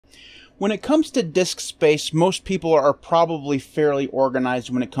When it comes to disk space, most people are probably fairly organized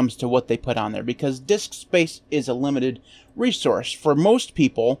when it comes to what they put on there, because disk space is a limited resource. For most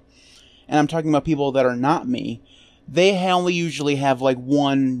people, and I'm talking about people that are not me, they only usually have like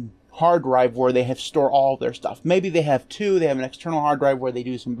one hard drive where they have store all of their stuff. Maybe they have two, they have an external hard drive where they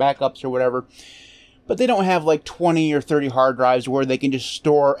do some backups or whatever, but they don't have like 20 or 30 hard drives where they can just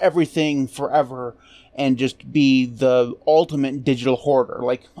store everything forever and just be the ultimate digital hoarder,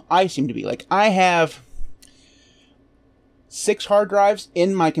 like I seem to be. Like, I have 6 hard drives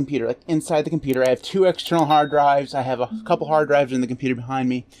in my computer, like inside the computer. I have 2 external hard drives. I have a couple hard drives in the computer behind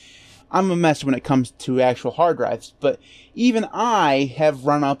me. I'm a mess when it comes to actual hard drives, but even I have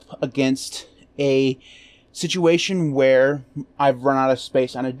run up against a situation where I've run out of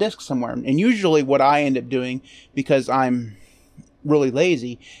space on a disk somewhere. And usually what I end up doing, because I'm really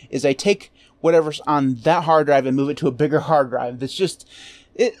lazy, is I take whatever's on that hard drive and move it to a bigger hard drive. That's just,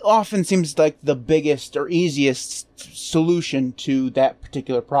 it often seems like the biggest or easiest solution to that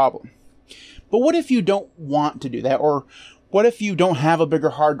particular problem. But what if you don't want to do that? Or what if you don't have a bigger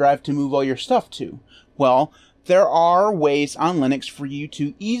hard drive to move all your stuff to? Well, there are ways on Linux for you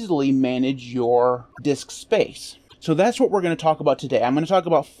to easily manage your disk space. So that's what we're going to talk about today. I'm going to talk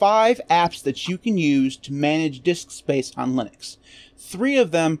about 5 apps that you can use to manage disk space on Linux. 3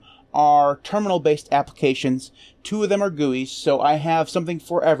 of them are terminal-based applications. 2 of them are GUIs, so I have something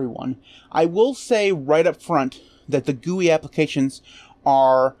for everyone. I will say right up front that the GUI applications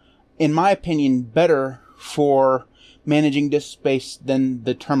are, in my opinion, better for managing disk space than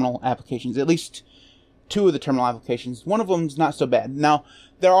the terminal applications. At least 2 of the terminal applications. One of them's not so bad. Now,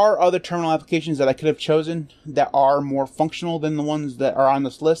 there are other terminal applications that I could have chosen that are more functional than the ones that are on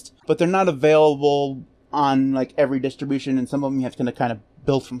this list, but they're not available on like every distribution, and some of them you have to kind of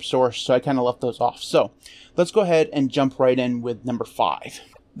build from source, so I kind of left those off. So let's go ahead and jump right in with number 5.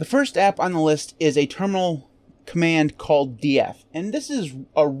 The first app on the list is a terminal command called df, and this is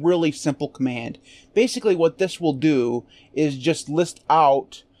a really simple command. Basically what this will do is just list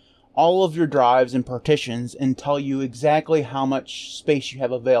out all of your drives and partitions and tell you exactly how much space you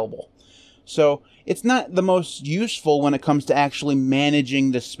have available. So it's not the most useful when it comes to actually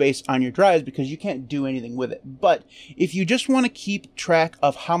managing the space on your drives, because you can't do anything with it. But if you just want to keep track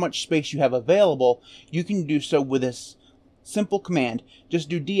of how much space you have available, you can do so with this simple command. Just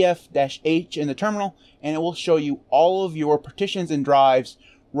do df-h in the terminal, and it will show you all of your partitions and drives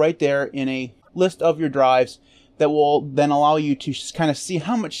right there in a list of your drives that will then allow you to kind of see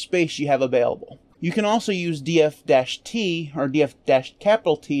how much space you have available. You can also use df-t or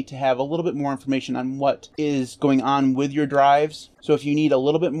df-T to have a little bit more information on what is going on with your drives. So if you need a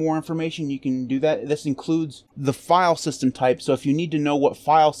little bit more information, you can do that. This includes the file system type. So if you need to know what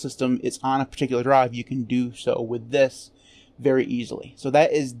file system is on a particular drive, you can do so with this very easily. So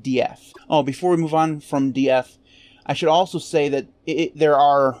that is df. Oh, before we move on from df, I should also say that there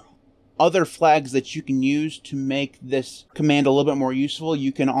are other flags that you can use to make this command a little bit more useful.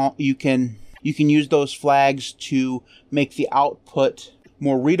 You can use those flags to make the output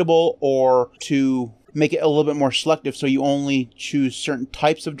more readable, or to make it a little bit more selective, so you only choose certain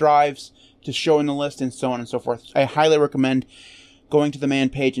types of drives to show in the list, and so on and so forth. I highly recommend going to the man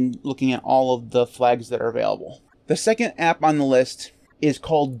page and looking at all of the flags that are available. The second app on the list is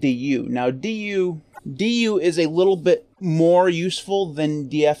called du. Now du is a little bit more useful than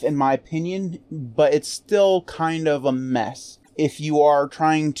df in my opinion, but it's still kind of a mess if you are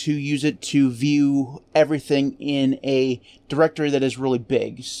trying to use it to view everything in a directory that is really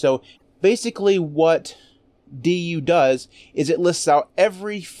big. So basically what du does is it lists out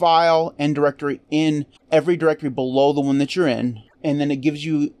every file and directory in every directory below the one that you're in, and then it gives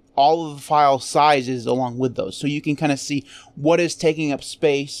you all of the file sizes along with those. So you can kind of see what is taking up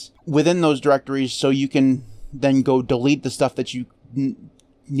space within those directories, so you can then go delete the stuff that you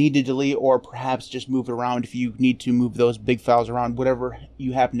need to delete, or perhaps just move it around if you need to move those big files around, whatever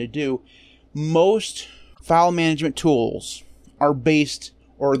you happen to do. Most file management tools are based,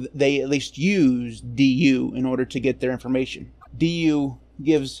 or they at least use du in order to get their information. Du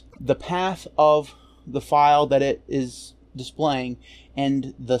gives the path of the file that it is displaying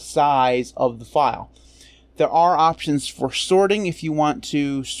and the size of the file. There are options for sorting if you want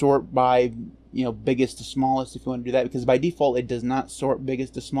to sort by, biggest to smallest, if you want to do that, because by default it does not sort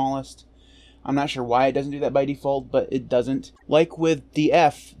biggest to smallest. I'm not sure why it doesn't do that by default, but it doesn't. Like with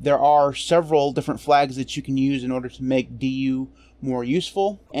df, there are several different flags that you can use in order to make du more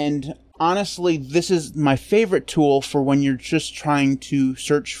useful. And honestly, this is my favorite tool for when you're just trying to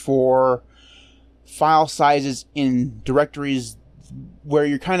search for file sizes in directories where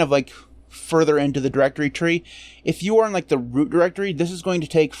you're kind of like further into the directory tree. If you are in like the root directory, this is going to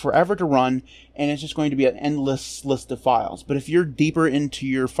take forever to run, and it's just going to be an endless list of files. But if you're deeper into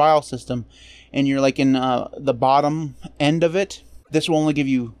your file system and you're like in the bottom end of it, this will only give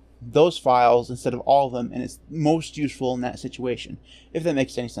you those files instead of all of them, and it's most useful in that situation, if that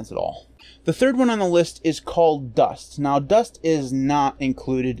makes any sense at all. The third one on the list is called Dust. Now, Dust is not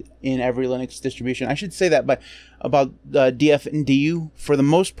included in every Linux distribution. I should say that about DF and DU. For the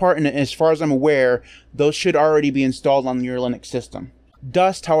most part, and as far as I'm aware, those should already be installed on your Linux system.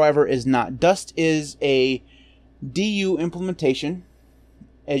 Dust, however, is not. Dust is a DU implementation,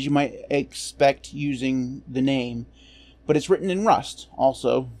 as you might expect using the name, but it's written in Rust,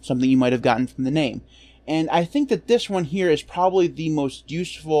 also something you might have gotten from the name. And I think that this one here is probably the most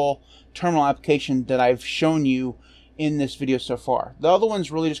useful terminal application that I've shown you in this video so far. The other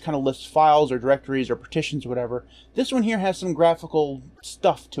ones really just kind of list files or directories or partitions or whatever. This one here has some graphical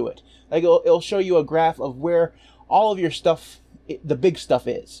stuff to it. Like it'll show you a graph of where all of your stuff, the big stuff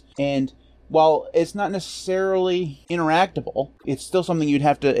is. And while it's not necessarily interactable, it's still something you'd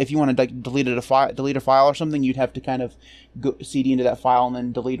have to, if you want to like delete a file or something, you'd have to kind of go CD into that file and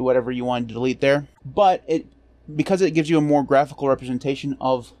then delete whatever you wanted to delete there. But because it gives you a more graphical representation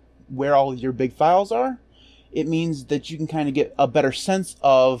of where all of your big files are, it means that you can kind of get a better sense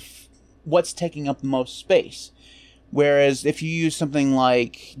of what's taking up the most space. Whereas if you use something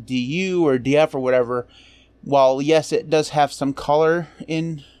like DU or DF or whatever, while yes, it does have some color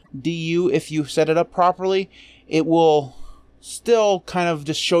in DU, if you set it up properly, it will still kind of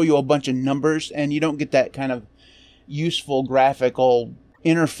just show you a bunch of numbers, and you don't get that kind of useful graphical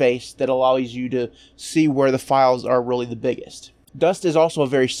interface that allows you to see where the files are really the biggest. Dust is also a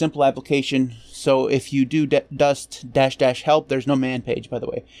very simple application, so if you do dust -- help, there's no man page, by the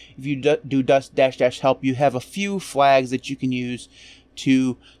way. If you do dust -- help, you have a few flags that you can use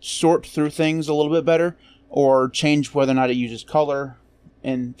to sort through things a little bit better, or change whether or not it uses color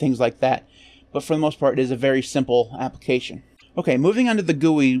and things like that. But for the most part, it is a very simple application. Okay, moving on to the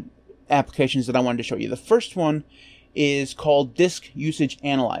GUI applications that I wanted to show you. The first one is called Disk Usage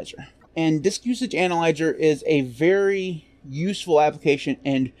Analyzer. And Disk Usage Analyzer is a very useful application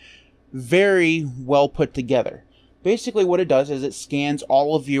and very well put together. Basically what it does is it scans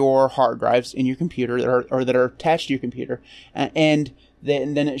all of your hard drives in your computer that are attached to your computer, and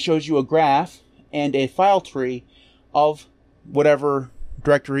then it shows you a graph and a file tree of whatever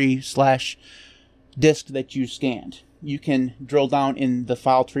directory / disk that you scanned. You can drill down in the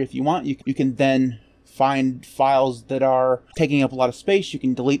file tree if you want. You can then find files that are taking up a lot of space. You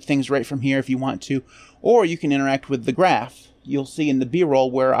can delete things right from here if you want to, or you can interact with the graph. You'll see in the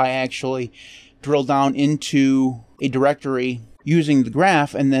B-roll where I actually drill down into a directory using the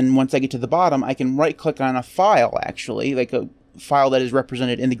graph, and then once I get to the bottom, I can right-click on a file, actually, like a file that is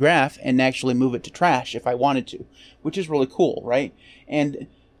represented in the graph, and actually move it to trash if I wanted to, which is really cool, right? And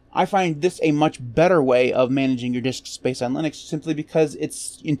I find this a much better way of managing your disk space on Linux, simply because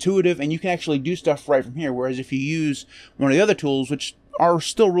it's intuitive and you can actually do stuff right from here. Whereas if you use one of the other tools, which are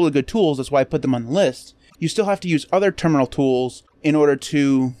still really good tools, that's why I put them on the list, you still have to use other terminal tools in order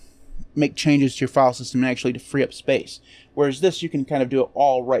to make changes to your file system and actually to free up space. Whereas this, you can kind of do it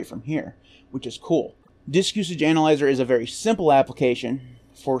all right from here, which is cool. Disk Usage Analyzer is a very simple application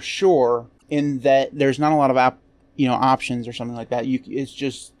for sure, in that there's not a lot of options or something like that. It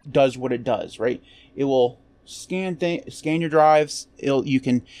just does what it does, right? It will scan your drives. You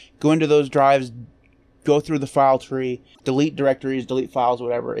can go into those drives, go through the file tree, delete directories, delete files,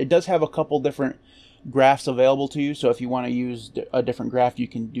 whatever. It does have a couple different graphs available to you, so if you want to use a different graph, you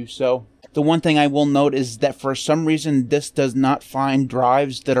can do so. The one thing I will note is that for some reason this does not find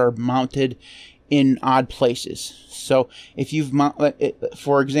drives that are mounted in odd places. So if you've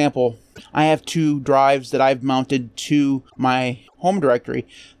for example, I have 2 drives that I've mounted to my home directory.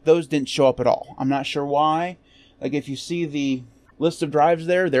 Those didn't show up at all. I'm not sure why. Like if you see the list of drives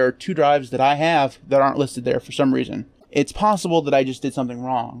there are 2 drives that I have that aren't listed there for some reason. It's possible that I just did something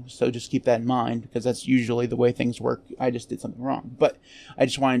wrong, so just keep that in mind, because that's usually the way things work. I just did something wrong. But I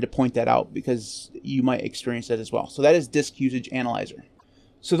just wanted to point that out because you might experience that as well. So that is Disk Usage Analyzer.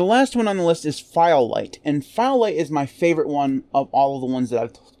 So the last one on the list is Filelight, and Filelight is my favorite one of all of the ones that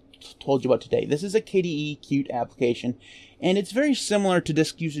I've told you about today. This is a KDE Qt application, and it's very similar to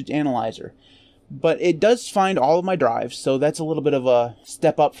Disk Usage Analyzer, but it does find all of my drives, so that's a little bit of a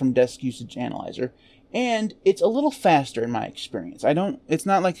step up from Disk Usage Analyzer. And it's a little faster in my experience. It's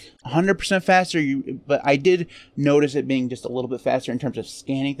not like 100% faster, but I did notice it being just a little bit faster in terms of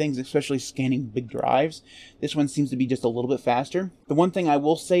scanning things, especially scanning big drives. This one seems to be just a little bit faster. The one thing I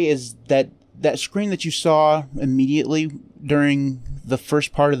will say is that screen that you saw immediately during the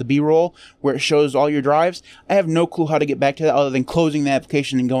first part of the B-roll where it shows all your drives. I have no clue how to get back to that other than closing the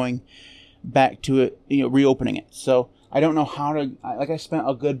application and going back to it, reopening it. So I don't know how to, I spent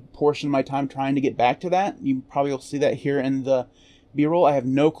a good portion of my time trying to get back to that. You probably will see that here in the B-roll. I have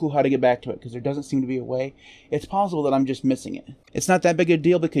no clue how to get back to it because there doesn't seem to be a way. It's possible that I'm just missing it. It's not that big a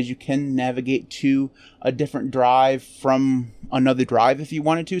deal because you can navigate to a different drive from another drive if you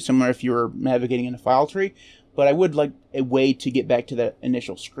wanted to, similar if you were navigating in a file tree. But I would like a way to get back to that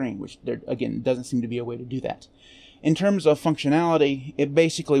initial screen, which there, again, doesn't seem to be a way to do that. In terms of functionality, it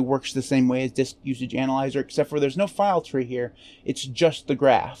basically works the same way as Disk Usage Analyzer, except for there's no file tree here. It's just the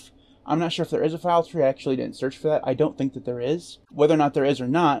graph. I'm not sure if there is a file tree. I actually didn't search for that. I don't think that there is. Whether or not there is or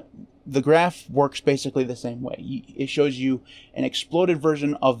not, the graph works basically the same way. It shows you an exploded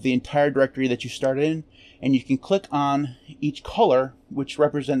version of the entire directory that you started in, and you can click on each color, which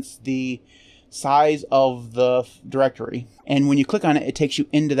represents the size of the directory. And when you click on it, it takes you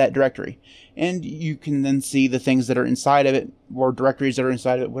into that directory. And you can then see the things that are inside of it, or directories that are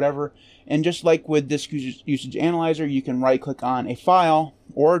inside of it, whatever. And just like with Disk Usage Analyzer, you can right-click on a file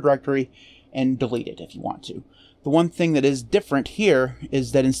or a directory and delete it if you want to. The one thing that is different here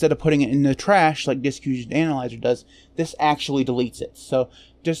is that instead of putting it in the trash like Disk Usage Analyzer does, this actually deletes it. So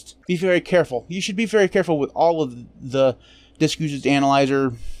just be very careful. You should be very careful with all of the Disk Usage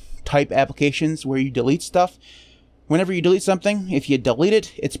Analyzer type applications where you delete stuff. Whenever you delete something, if you delete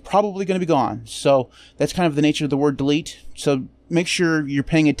it, it's probably going to be gone. So that's kind of the nature of the word delete. So make sure you're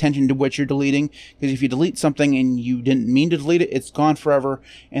paying attention to what you're deleting, because if you delete something and you didn't mean to delete it, it's gone forever,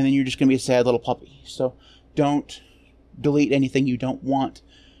 and then you're just going to be a sad little puppy. So don't delete anything you don't want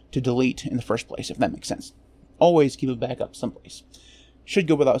to delete in the first place, if that makes sense. Always keep a backup someplace. Should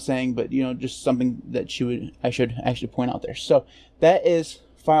go without saying, but just something that I should actually point out there. So that is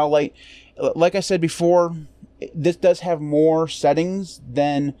Filelight. Like I said before, this does have more settings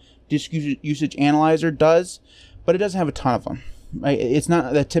than Disk Usage Analyzer does, but it doesn't have a ton of them. It's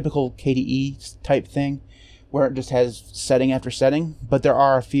not the typical KDE type thing where it just has setting after setting, but there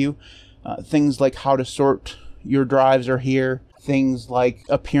are a few. Things like how to sort your drives are here. Things like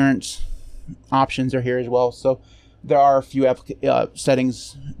appearance options are here as well. So there are a few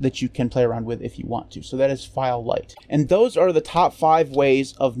settings that you can play around with if you want to. So that is Filelight. And those are the top 5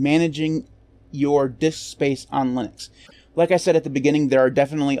 ways of managing your disk space on Linux. Like I said at the beginning, there are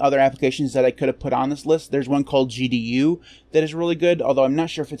definitely other applications that I could have put on this list. There's one called GDU that is really good, although I'm not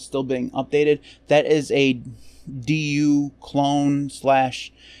sure if it's still being updated. That is a DU clone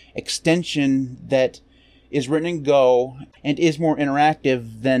 / extension that is written in Go and is more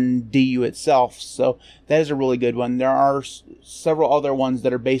interactive than DU itself. So that is a really good one. There are several other ones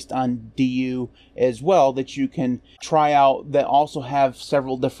that are based on DU as well that you can try out that also have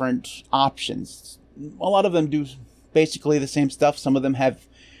several different options. A lot of them do basically the same stuff. Some of them have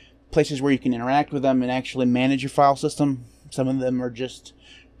places where you can interact with them and actually manage your file system. Some of them are just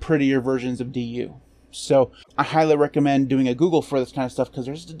prettier versions of DU. So I highly recommend doing a Google for this kind of stuff, because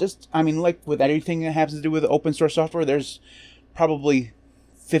there's just, like with everything that has to do with open source software, there's probably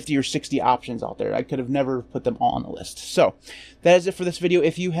 50 or 60 options out there. I could have never put them all on the list. So that is it for this video.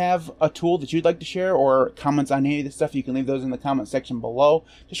 If you have a tool that you'd like to share or comments on any of this stuff, you can leave those in the comment section below.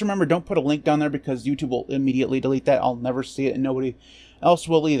 Just remember, don't put a link down there because YouTube will immediately delete that. I'll never see it and nobody else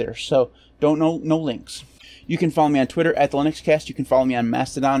will either. So no links. You can follow me on Twitter at TheLinuxCast. You can follow me on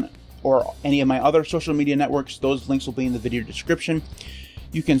Mastodon or any of my other social media networks. Those links will be in the video description.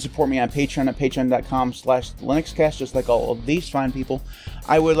 You can support me on Patreon at patreon.com/LinuxCast, just like all of these fine people.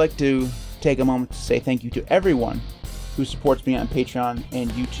 I would like to take a moment to say thank you to everyone who supports me on Patreon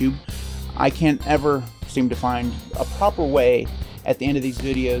and YouTube. I can't ever seem to find a proper way at the end of these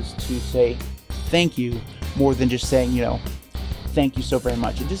videos to say thank you more than just saying, thank you so very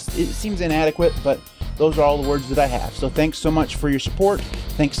much. It seems inadequate, but those are all the words that I have. So thanks so much for your support.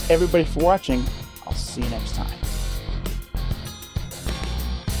 Thanks everybody for watching. I'll see you next time.